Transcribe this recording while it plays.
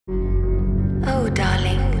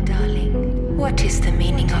What is the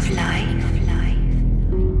meaning of life?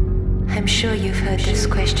 I'm sure you've heard this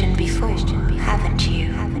question before, haven't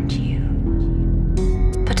you?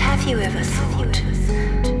 But have you ever thought,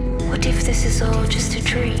 what if this is all just a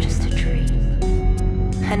dream?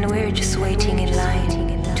 And we're just waiting in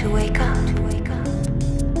line to wake up?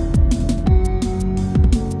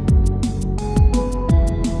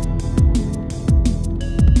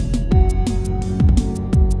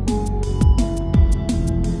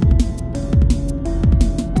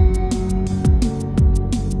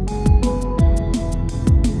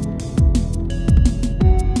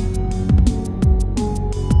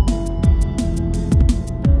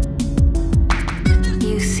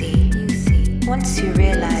 Once you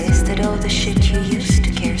realize that all the shit you used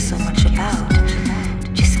to care so much about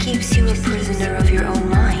just keeps you a prisoner of your own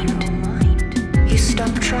mind, you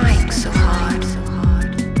stop trying so hard,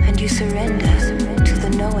 and you surrender to the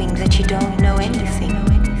knowing that you don't know anything.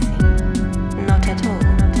 Not at all.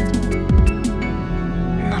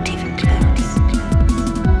 Not even close.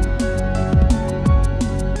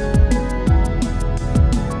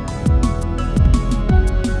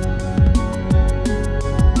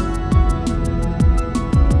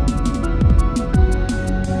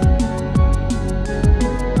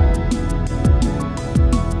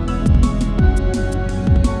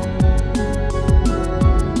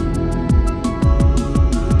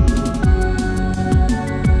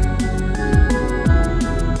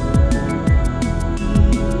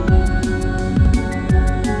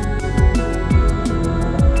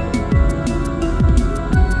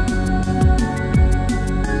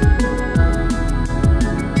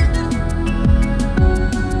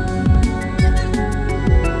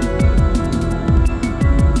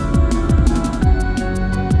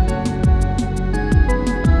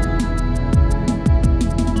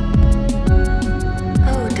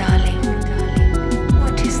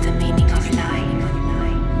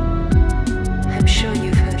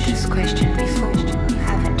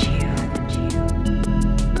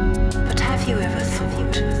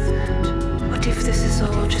 What if this is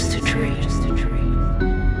all just a dream?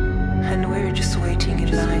 And we're just waiting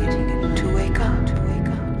in line to wake up?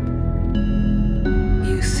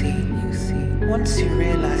 You see, once you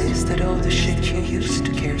realize that all the shit you used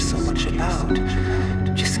to care so much about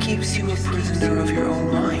just keeps you a prisoner of your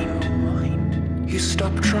own mind, you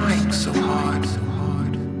stop trying so hard,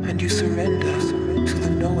 and you surrender to the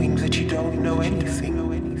knowing that you don't know anything.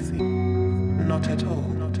 Not at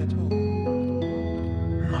all.